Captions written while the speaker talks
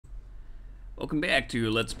Welcome back to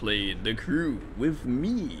Let's Play The Crew with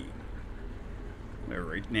me. Where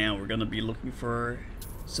right now we're gonna be looking for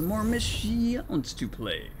some more missions to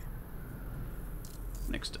play.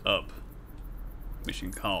 Next up,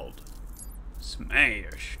 mission called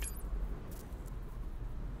Smashed.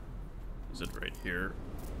 Is it right here?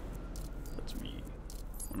 That's me.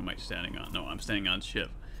 What am I standing on? No, I'm standing on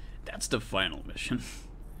ship. That's the final mission.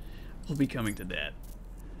 We'll be coming to that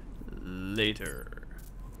later.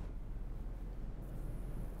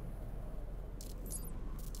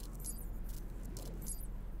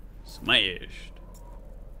 Smashed.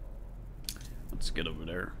 Let's get over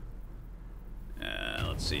there.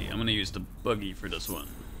 Let's see. I'm gonna use the buggy for this one.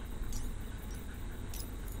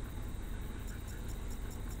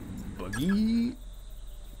 Buggy.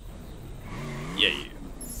 Yeah.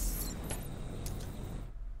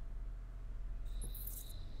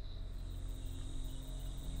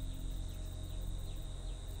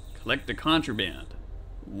 Collect the contraband.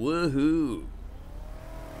 Woohoo!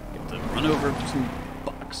 Get to run over some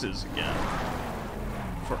boxes again.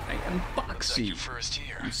 For I am boxy. Looks like you're first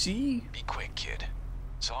here. You see? Be quick, kid.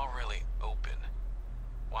 It's all really open.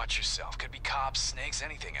 Watch yourself. Could be cops, snakes,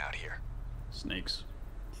 anything out here. Snakes.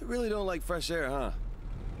 You really don't like fresh air, huh?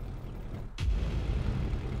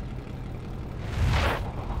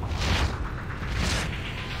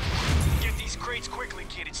 Get these crates quickly,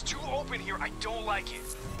 kid. It's too open here. I don't like it.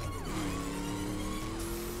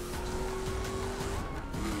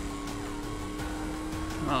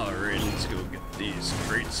 Alright, let's go get these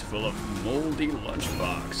crates full of moldy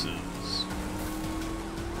lunchboxes.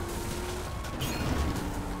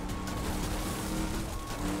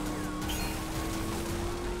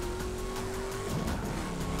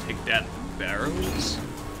 Take that, barrels.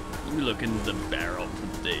 You look in the barrel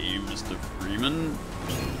today, Mr. Freeman.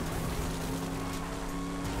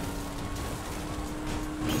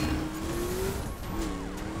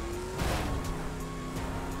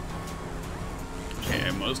 Okay,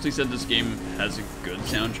 I mostly said this game has a good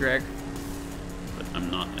soundtrack, but I'm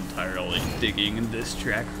not entirely digging this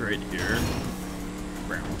track right here.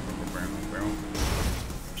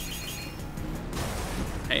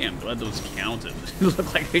 Hey, I'm glad those counted. It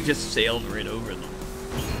looked like I just sailed right over them.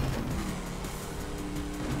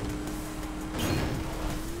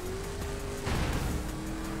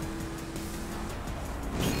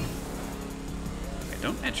 I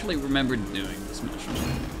don't actually remember doing this mission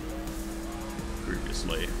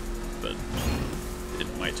previously, but it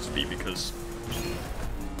might just be because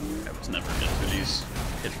I was never into these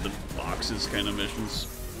hit the boxes kind of missions.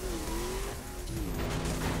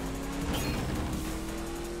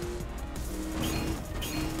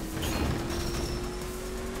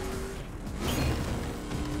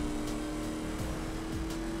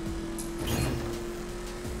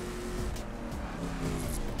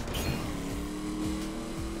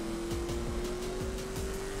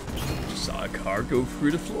 Saw a car go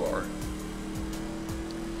through the floor.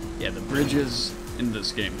 Yeah, the bridges in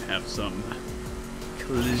this game have some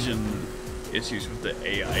collision issues with the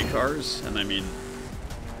AI cars, and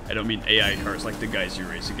I don't mean AI cars like the guys you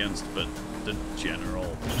race against, but the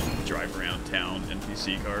general drive around town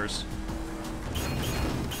NPC cars.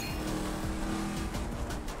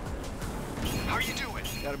 How are you doing?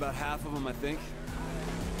 Got about half of them, I think.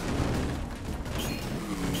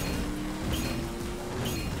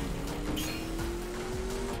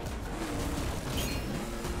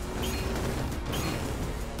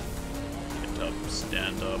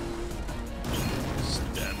 Stand up.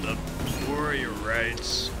 Stand up for your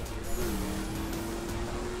rights.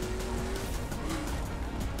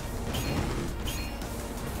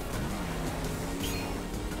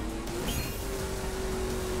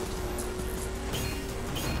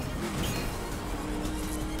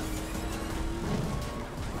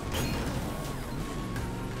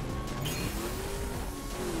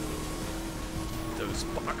 Those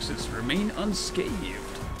boxes remain unscathed.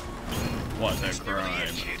 What a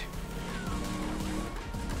crime.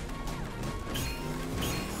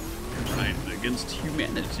 Crimes against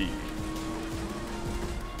humanity.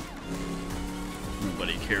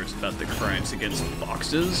 Nobody cares about the crimes against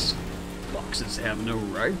boxes. Boxes have no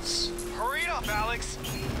rights. Hurry up, Alex.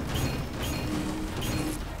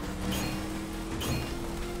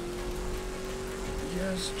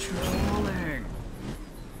 Just trolling.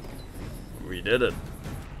 We did it.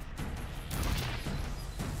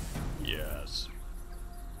 Yes.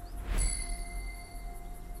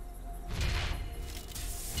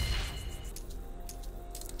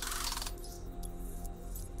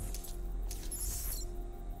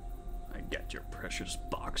 I got your precious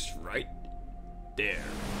box right there.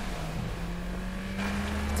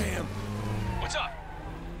 Damn. What's up?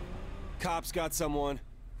 Cops got someone.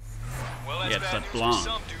 Well, that's Yeah, it's bad that news blonde. for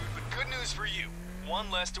some dude, but good news for you.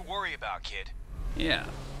 One less to worry about, kid. Yeah.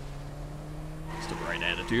 It's the right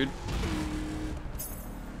attitude.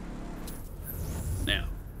 Now,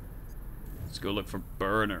 let's go look for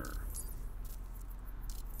Burner.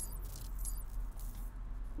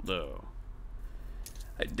 Although,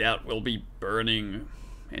 I doubt we'll be burning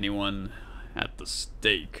anyone at the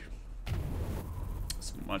stake.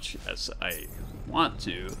 As much as I want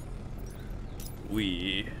to,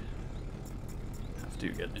 we have to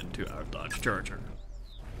get into our Dodge Charger.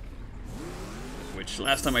 Which,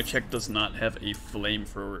 last time I checked, does not have a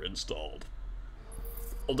flamethrower installed.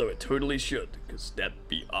 Although it totally should, because that'd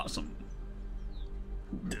be awesome.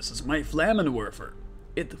 This is my Flammenwerfer.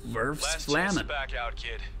 It werfs Last chance to flammen. back out,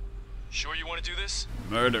 kid. Sure you want to do this?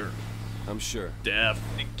 Murder. I'm sure. Death.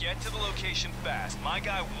 Then get to the location fast. My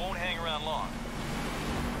guy won't hang around long.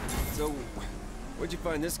 So, where'd you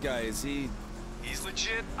find this guy? Is he... He's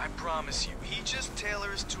legit, I promise you. He just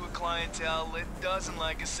tailors to a clientele that doesn't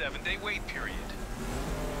like a 7-day wait period.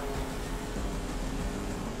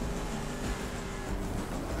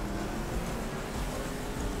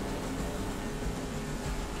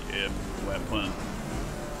 Give weapon.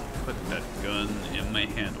 Put that gun in my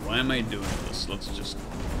hand. Why am I doing this? Let's just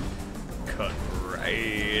cut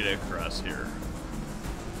right across here.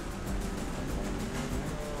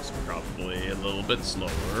 It's probably a little bit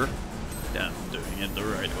slower than doing it the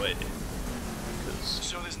right way.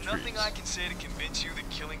 So there's nothing I can say to convince you that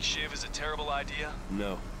killing Shiv is a terrible idea?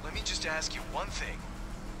 No. Let me just ask you one thing.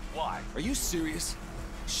 Why? Are you serious?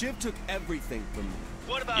 Shiv took everything from me.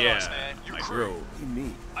 What about Yeah, us, man? Your my crew. bro. What do you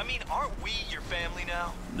mean? I mean, aren't we your family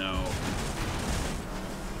now? No.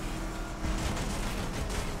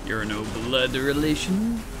 You're no blood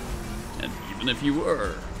relation. And even if you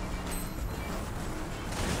were,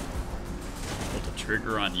 pull the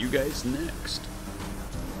trigger on you guys next.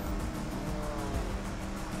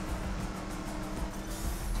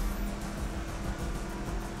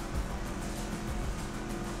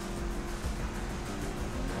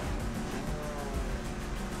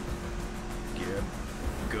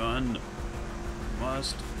 Gun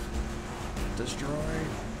must destroy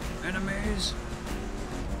enemies.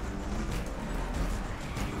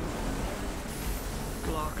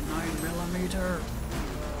 Glock 9mm.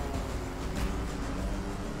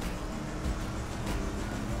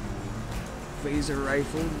 Phaser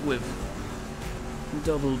rifle with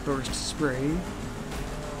double burst spray.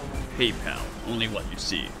 Hey pal, only what you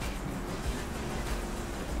see.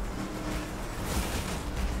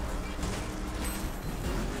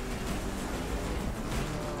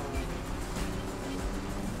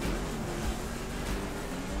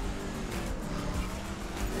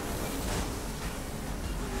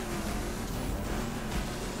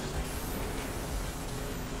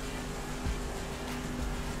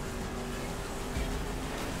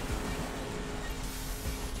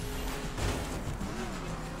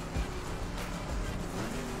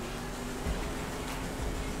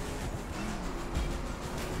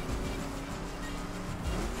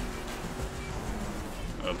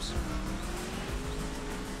 Oops.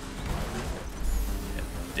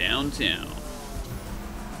 Downtown.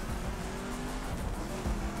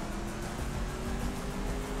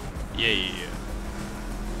 Yeah.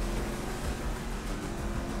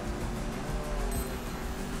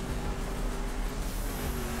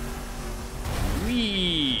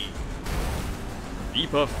 Wheeee.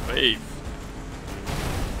 Leap of faith.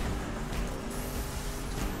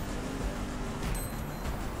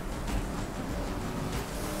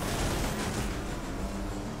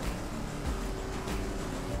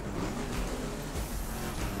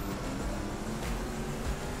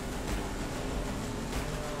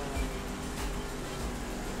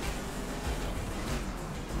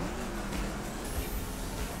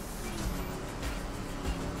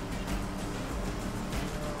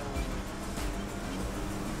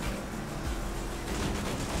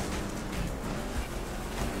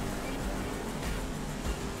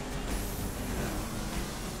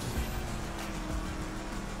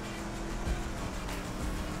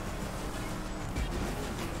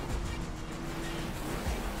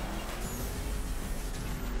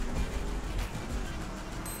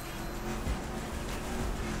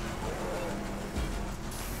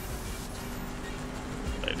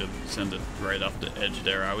 I didn't send it right off the edge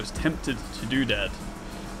there. I was tempted to do that.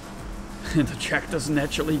 And the track doesn't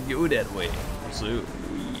actually go that way. So,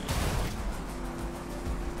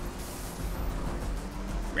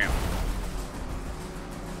 wow.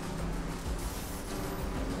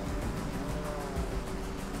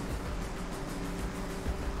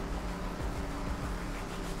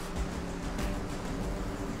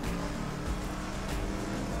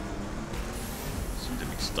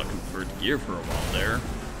 stuck in third gear for a while there.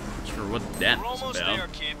 Not sure what that We're was almost about. there,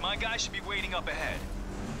 kid. My guy should be waiting up ahead.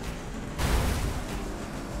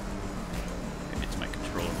 Maybe it's my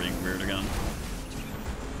controller being weird again.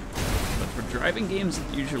 But for driving games,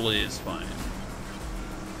 it usually is fine.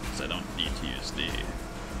 Because I don't need to use the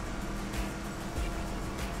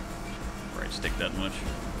right stick that much.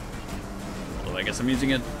 Although I guess I'm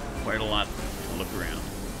using it quite a lot to look around.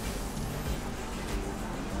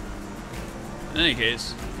 In any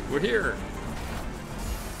case, we're here.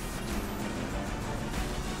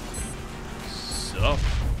 So.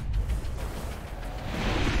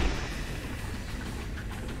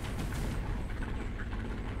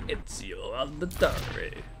 Ezio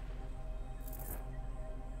Auditore.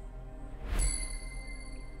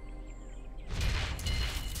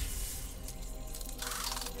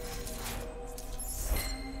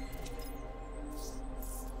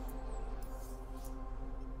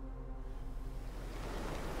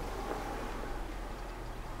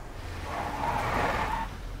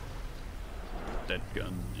 That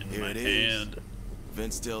gun in Here my it is. hand.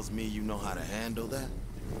 Vince tells me you know how to handle that.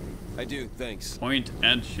 I do, thanks. Point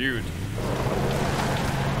and shoot.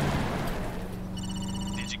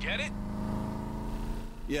 Did you get it?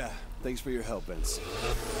 Yeah, thanks for your help, Vince.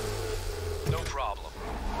 No problem.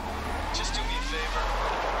 Just do me a favor.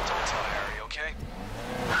 Don't tell Harry, okay?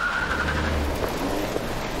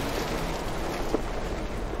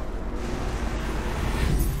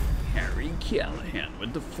 Harry Callahan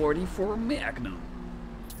with the 44 Magnum.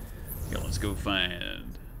 Okay, let's go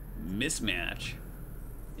find mismatch.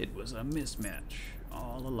 It was a mismatch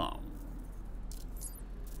all along.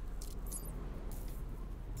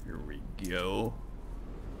 Here we go.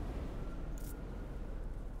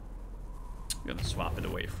 I'm gonna swap it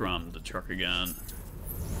away from the truck again.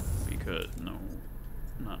 Because, no,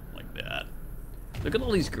 not like that. Look at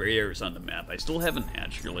all these gray areas on the map. I still haven't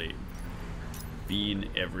actually been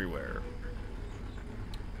everywhere.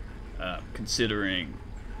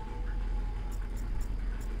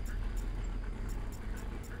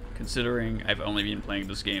 Considering I've only been playing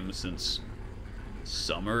this game since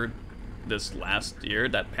summer this last year,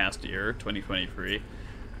 that past year, 2023.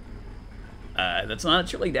 That's not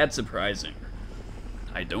actually that surprising.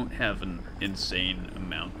 I don't have an insane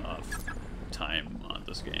amount of time on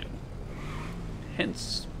this game.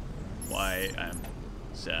 Hence why I'm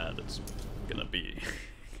sad it's gonna be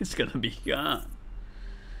it's gonna be gone.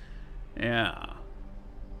 Yeah.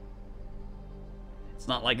 It's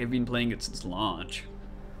not like I've been playing it since launch.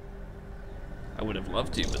 I would have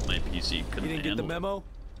loved to, but my PC couldn't You didn't get the handle memo?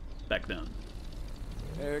 it back then.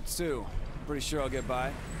 Eric Sue. Pretty sure I'll get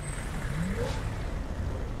by.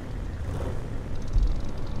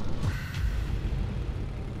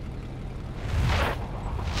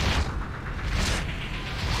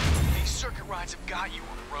 These circuit rides have got you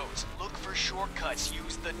on the roads. Look for shortcuts.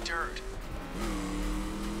 Use the dirt.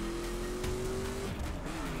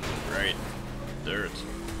 Right. Dirt.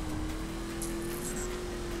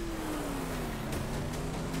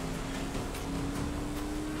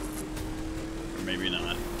 Or maybe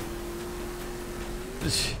not.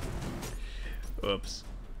 Oops.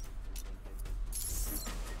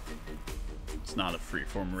 It's not a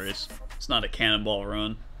freeform race. It's not a cannonball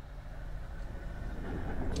run.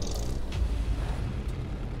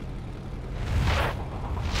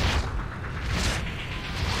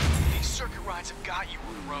 These circuit rides have got you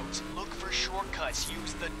on the roads. Look for shortcuts.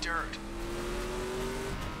 Use the dirt.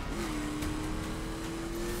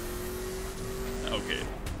 Okay.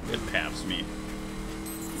 It paths me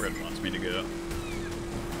where it wants me to go.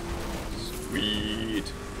 Sweet.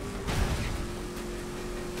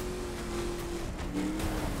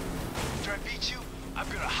 After I beat you, I'm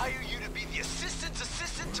gonna hire you to be the assistant's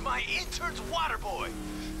assistant to my intern's water boy.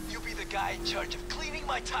 You'll be the guy in charge of cleaning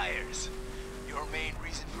my tires. Your main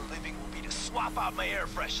reason for living will be to swap out my air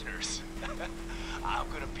fresheners. I'm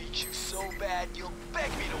gonna beat you so bad you'll beg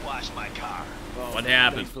me to wash my car. Well, What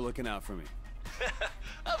happened? Thanks for looking out for me.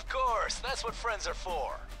 Of course, that's what friends are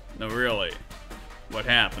for. No, really. What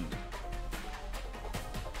happened?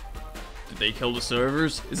 Did they kill the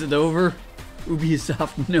servers? Is it over?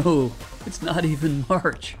 Ubisoft, no. It's not even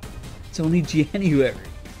March. It's only January.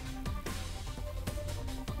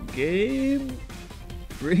 Game?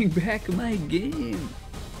 Bring back my game.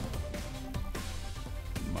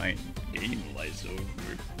 My game lies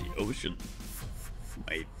over the ocean.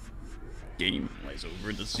 My game lies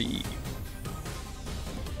over the sea.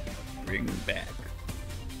 Bring back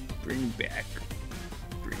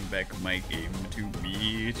my game to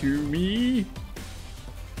me.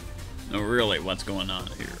 No, really, what's going on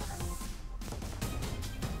here?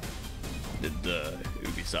 Did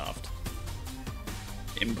Ubisoft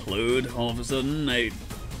implode all of a sudden. I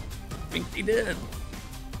think they did.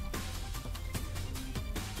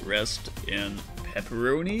 Rest in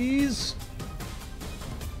pepperonis.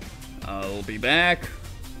 I'll be back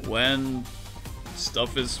when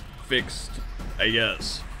stuff is fixed, I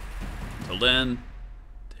guess. Till then,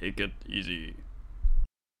 take it easy.